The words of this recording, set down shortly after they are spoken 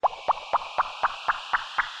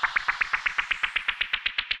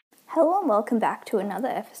Hello and welcome back to another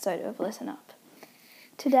episode of Listen Up.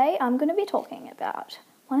 Today I'm going to be talking about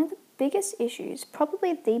one of the biggest issues,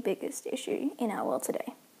 probably the biggest issue in our world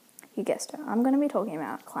today. You guessed it, I'm going to be talking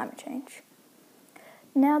about climate change.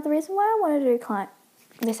 Now, the reason why I wanted to do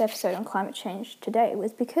this episode on climate change today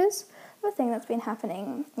was because of a thing that's been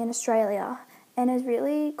happening in Australia and has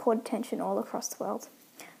really caught attention all across the world.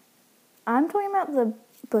 I'm talking about the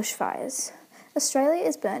bushfires. Australia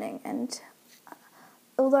is burning, and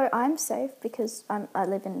although I'm safe because I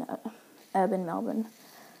live in urban Melbourne,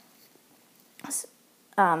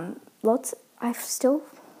 when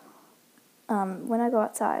I go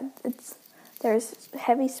outside, there is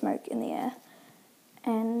heavy smoke in the air,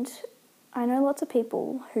 and I know lots of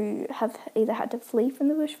people who have either had to flee from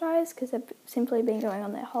the bushfires because they've simply been going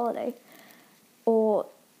on their holiday, or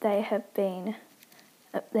their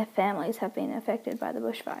families have been affected by the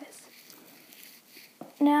bushfires.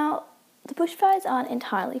 Now, the bushfires aren't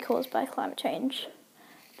entirely caused by climate change,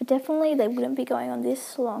 but definitely they wouldn't be going on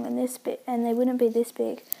this long and they wouldn't be this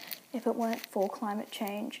big if it weren't for climate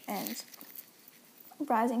change and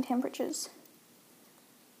rising temperatures.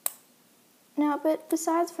 Now, but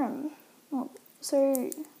besides from all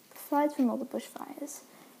the bushfires,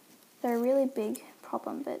 they're a really big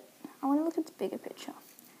problem, but I want to look at the bigger picture.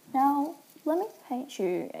 Now, let me paint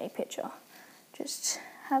you a picture. Just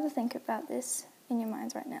have a think about this in your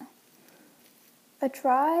minds right now. A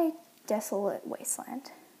dry, desolate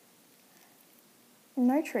wasteland.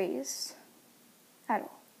 No trees at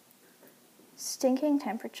all. Stinking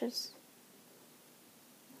temperatures.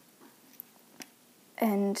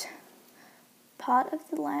 And part of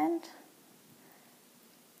the land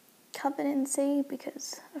covered in sea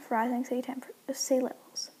because of rising sea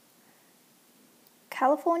levels.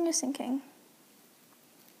 California sinking.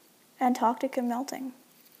 Antarctica melting.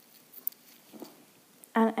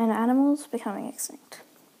 And animals becoming extinct.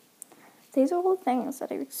 These are all things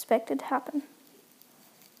that are expected to happen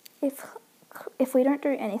if we don't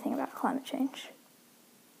do anything about climate change.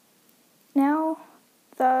 Now,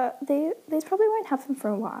 these probably won't happen for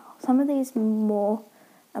a while. Some of these more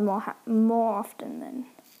often than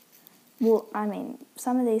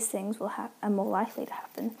some of these things are more likely to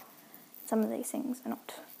happen. Some of these things are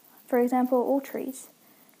not. For example, all trees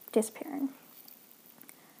disappearing.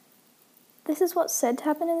 This is what's said to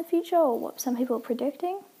happen in the future, or what some people are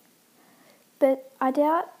predicting, but I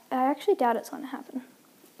actually doubt it's going to happen.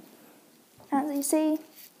 As you see, I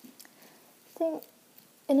think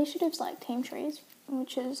initiatives like Team Trees,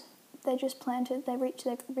 which is they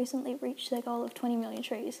recently reached their goal of 20 million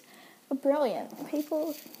trees, are brilliant.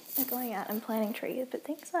 People are going out and planting trees, but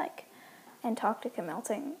things like Antarctica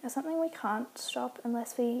melting are something we can't stop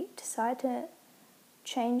unless we decide to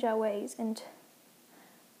change our ways and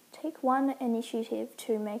take one initiative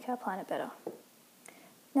to make our planet better.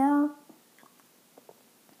 Now,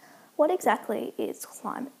 what exactly is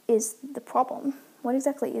the problem? What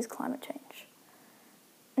exactly is climate change?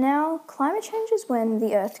 Now, climate change is when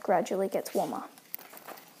the Earth gradually gets warmer.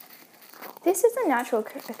 This is a natural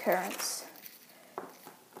occurrence,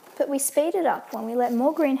 but we speed it up when we let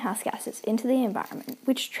more greenhouse gases into the environment,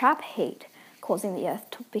 which trap heat, causing the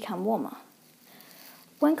Earth to become warmer.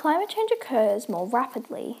 When climate change occurs more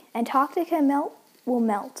rapidly, Antarctica will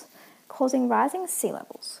melt, causing rising sea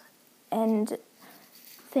levels. And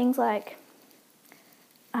things like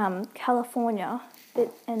California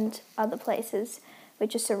and other places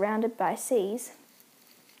which are surrounded by seas,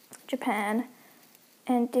 Japan,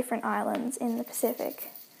 and different islands in the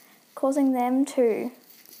Pacific, causing them to,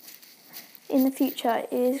 in the future,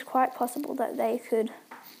 it is quite possible that they could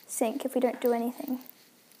sink if we don't do anything.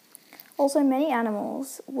 Also, many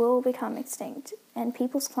animals will become extinct and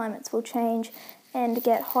people's climates will change and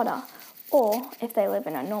get hotter, or if they live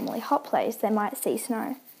in a normally hot place, they might see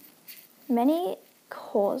snow. There are many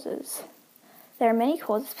causes for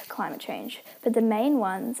climate change, but the main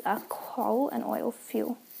ones are coal and oil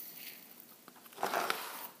fuel.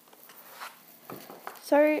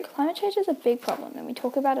 So climate change is a big problem and we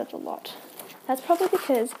talk about it a lot. That's probably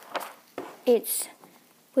because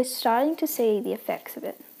we're starting to see the effects of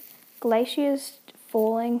it. Glaciers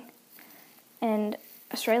falling and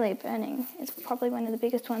Australia burning is probably one of the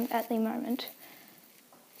biggest ones at the moment.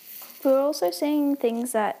 We're also seeing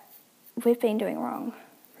things that we've been doing wrong.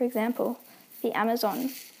 For example, the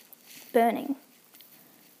Amazon burning.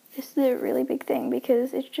 This is a really big thing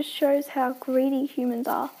because it just shows how greedy humans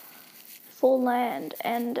are for land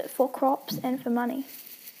and for crops and for money.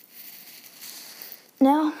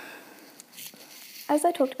 Now, as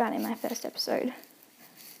I talked about in my first episode,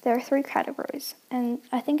 there are 3 categories, and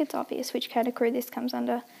I think it's obvious which category this comes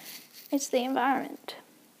under. It's the environment.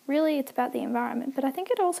 really it's about the environment, but I think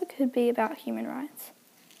it also could be about human rights,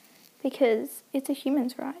 because it's a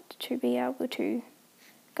human's right to be able to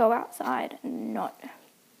go outside and not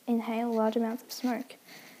inhale large amounts of smoke.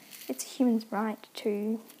 It's a human's right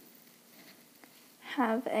to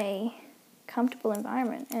have a comfortable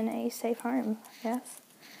environment and a safe home, I guess.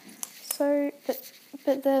 So,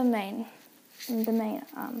 but the main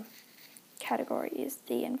category is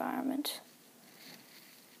the environment.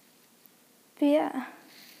 But yeah.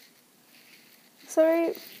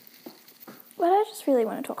 So, what I just really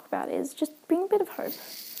want to talk about is just bring a bit of hope.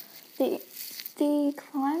 The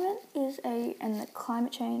climate and the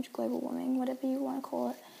climate change, global warming, whatever you want to call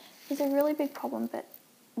it, is a really big problem, but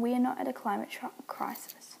we are not at a climate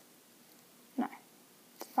crisis. No.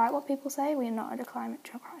 Despite what people say, we are not at a climate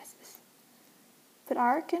crisis. But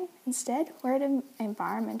I reckon, instead, we're at an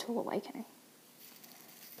environmental awakening.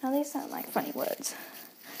 Now, these sound like funny words,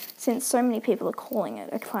 since so many people are calling it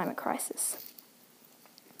a climate crisis.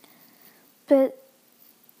 But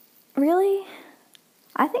really,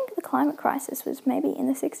 I think the climate crisis was maybe in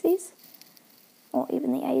the 60s or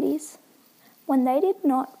even the 80s, when they did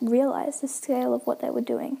not realise the scale of what they were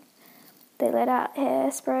doing. They let out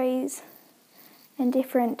hairsprays and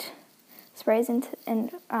different sprays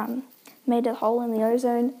and made a hole in the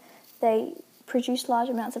ozone. They produced large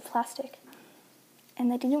amounts of plastic,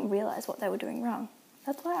 and they didn't realise what they were doing wrong.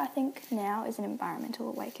 That's why I think now is an environmental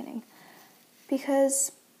awakening,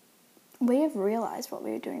 because we have realised what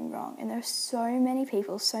we were doing wrong, and there are so many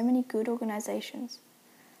people, so many good organisations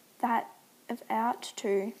that are out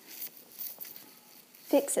to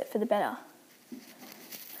fix it for the better.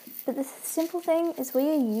 But the simple thing is we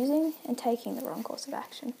are using and taking the wrong course of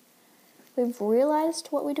action. We've realised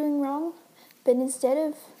what we're doing wrong, but instead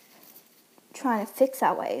of trying to fix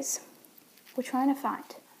our ways, we're trying to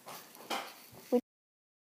fight.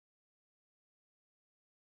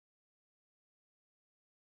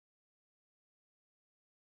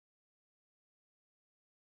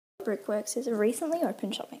 Brickworks is a recently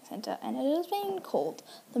opened shopping centre, and it has been called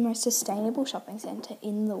the most sustainable shopping centre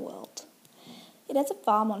in the world. It has a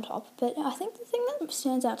farm on top, but I think the thing that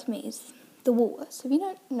stands out to me is the Woolworths. If you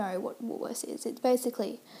don't know what Woolworths is, it's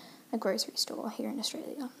basically a grocery store here in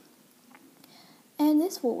Australia. And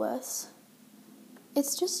this Woolworths,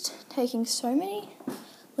 it's just taking so many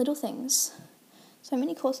little things, so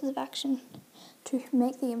many courses of action to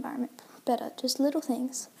make the environment better. Just little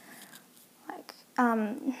things like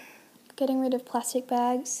getting rid of plastic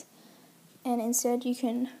bags, and instead you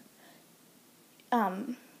can,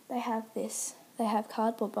 they have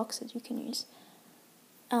cardboard boxes you can use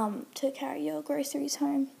to carry your groceries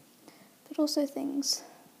home, but also things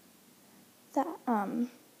that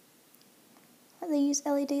they use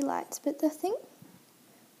LED lights. But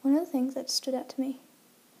one of the things that stood out to me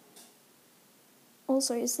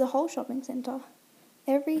also is the whole shopping centre.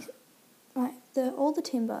 All the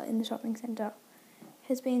timber in the shopping centre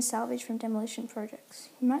has been salvaged from demolition projects.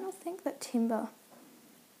 You might not think that timber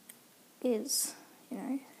is,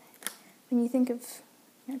 when you think of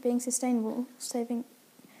being sustainable, saving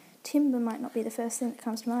timber might not be the first thing that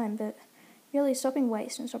comes to mind, but really stopping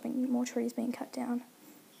waste and stopping more trees being cut down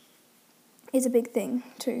is a big thing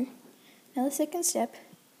too. Now the second step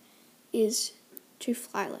is to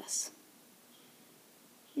fly less.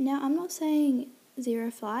 Now I'm not saying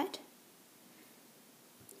zero flight,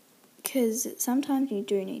 because sometimes you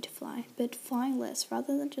do need to fly, but flying less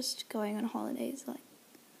rather than just going on holidays, like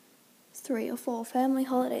 3 or 4 family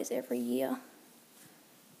holidays every year.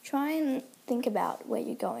 Try and think about where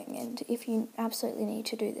you're going and if you absolutely need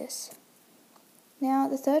to do this. Now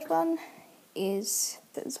the third one is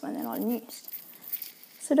this when they're not in use.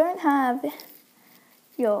 So don't have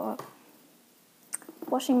your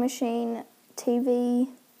washing machine, TV,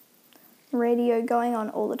 radio going on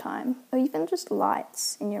all the time, or even just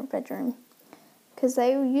lights in your bedroom, because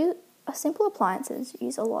simple appliances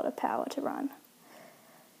use a lot of power to run.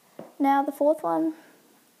 Now the fourth one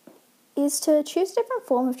is to choose a different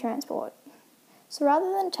form of transport. So rather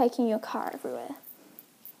than taking your car everywhere,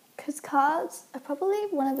 because cars are probably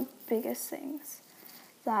one of the biggest things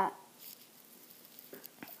that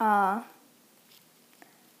I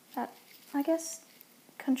guess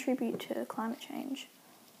contribute to climate change.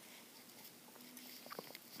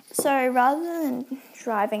 So rather than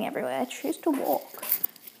driving everywhere, choose to walk,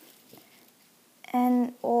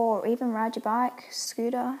 or even ride your bike,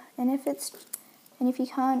 scooter. And if you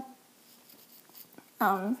can't,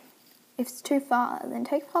 if it's too far, then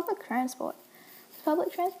take public transport.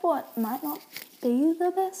 Public transport might not be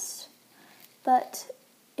the best, but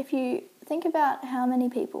if you think about how many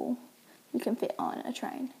people you can fit on a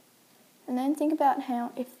train, and then think about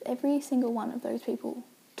how if every single one of those people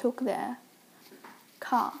took their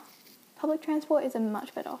car. Public transport is a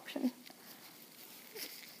much better option.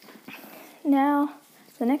 Now,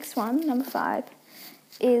 the next one, number 5,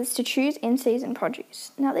 is to choose in-season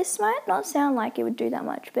produce. Now, this might not sound like it would do that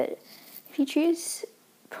much, but if you choose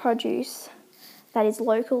produce that is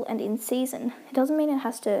local and in season, it doesn't mean it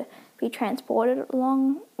has to be transported a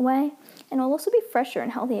long way, and it'll also be fresher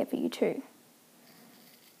and healthier for you too.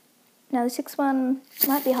 Now, the 6th one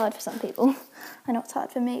might be hard for some people. I know it's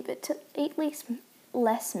hard for me, but to eat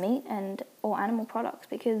less meat and or animal products,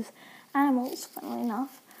 because animals, funnily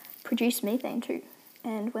enough, produce methane too.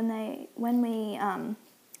 And when we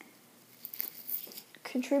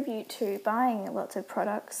contribute to buying lots of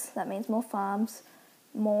products, that means more farms,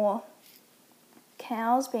 more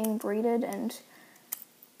cows being breeded, and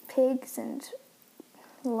pigs and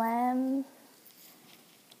lamb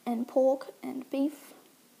and pork and beef,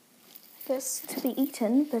 I guess, to be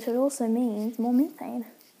eaten, but it also means more methane.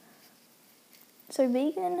 So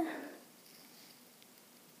going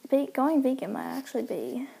vegan might actually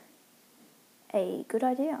be a good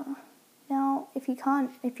idea. Now, if you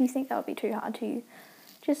think that would be too hard to,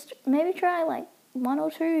 just maybe try like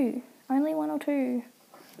only one or two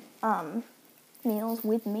meals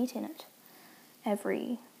with meat in it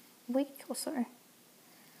every week or so.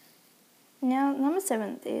 Now, number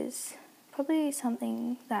 7 is probably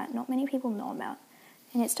something that not many people know about,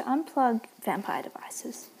 and it's to unplug vampire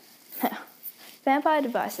devices. Vampire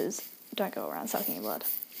devices don't go around sucking your blood.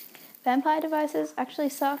 Vampire devices actually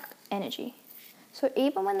suck energy. So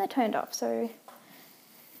even when they're turned off, so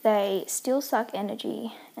they still suck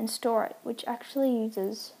energy and store it, which actually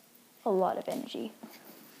uses a lot of energy.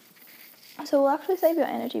 So it will actually save your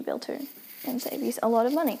energy bill too, and save you a lot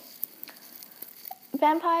of money.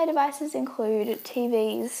 Vampire devices include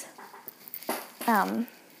TVs, and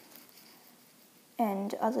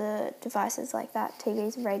other devices like that,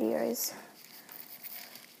 TVs, radios.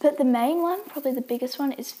 But the main one, probably the biggest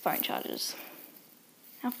one, is phone chargers.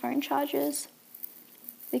 Our phone chargers,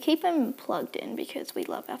 we keep them plugged in because we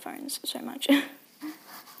love our phones so much.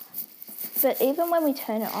 But even when we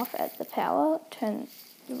turn it off at the power, turn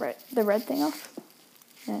the red thing off,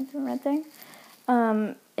 the red thing,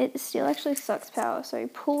 it still actually sucks power. So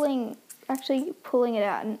pulling it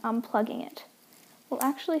out and unplugging it will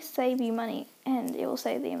actually save you money, and it will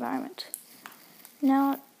save the environment.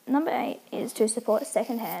 Now, number 8 is to support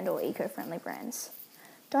second-hand or eco-friendly brands.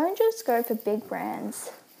 Don't just go for big brands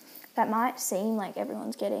that might seem like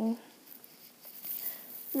everyone's getting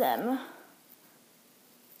them.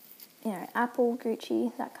 You know, Apple,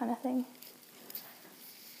 Gucci, that kind of thing.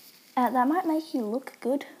 That might make you look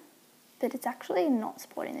good, but it's actually not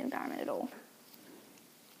supporting the environment at all.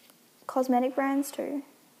 Cosmetic brands too.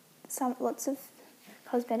 Lots of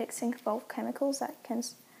cosmetics involve chemicals that can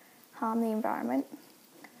harm the environment.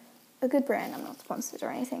 A good brand, I'm not sponsored or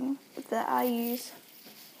anything, that I use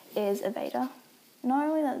is Aveda. Not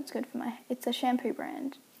only that it's good for it's a shampoo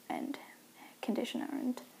brand and conditioner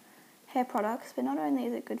and hair products, but not only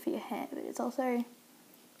is it good for your hair, but it's also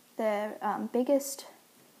their biggest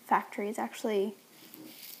factory is actually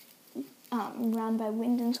run by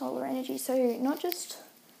wind and solar energy. So not just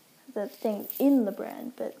the thing in the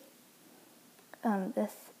brand, but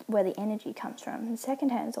where the energy comes from. And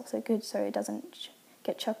secondhand is also good, so it doesn't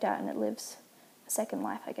get chucked out and it lives a second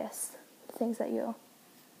life, I guess. The things that you're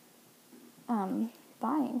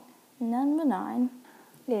buying. Number 9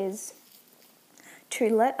 is to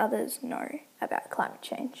let others know about climate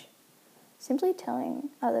change. Simply telling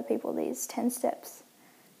other people these 10 steps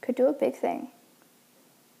could do a big thing,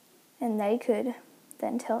 and they could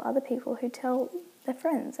then tell other people who tell their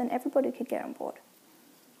friends, and everybody could get on board.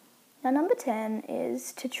 Now, number 10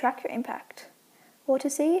 is to track your impact, or to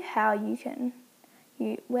see how you can,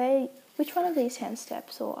 which one of these 10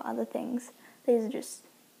 steps or other things, these are just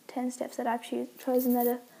 10 steps that I've chosen that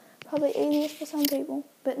are probably easiest for some people.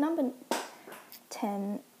 But number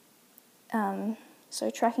 10, so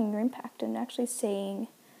tracking your impact and actually seeing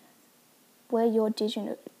where your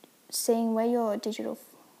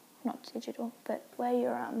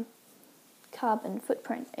carbon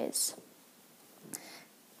footprint is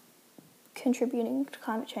contributing to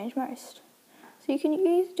climate change most. So you can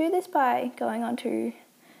do this by going onto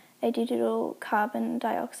a digital carbon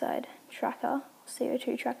dioxide tracker,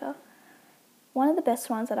 CO2 tracker. One of the best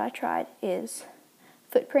ones that I tried is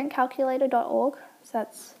footprintcalculator.org. So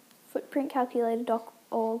that's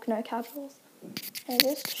footprintcalculator.org, no capitals. And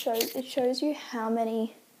it shows you how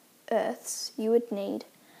many Earths you would need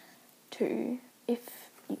to, if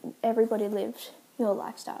everybody lived your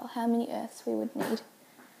lifestyle, how many Earths we would need.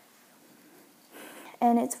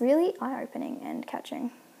 And it's really eye-opening and catching.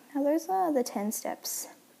 Now those are the 10 steps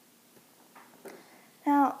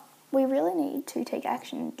Now, we really need to take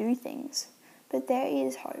action and do things, but there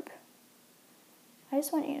is hope. I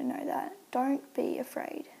just want you to know that. Don't be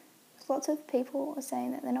afraid. Lots of people are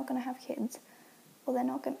saying that they're not going to have kids, or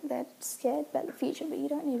they're scared about the future, but you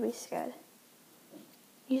don't need to be scared.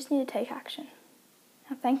 You just need to take action.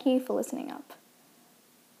 Now, thank you for listening up.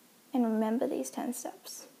 And remember these 10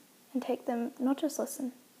 steps and take them, not just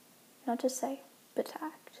listen, not just say, but to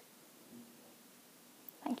act.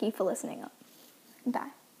 Thank you for listening up.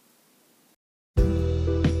 Bye.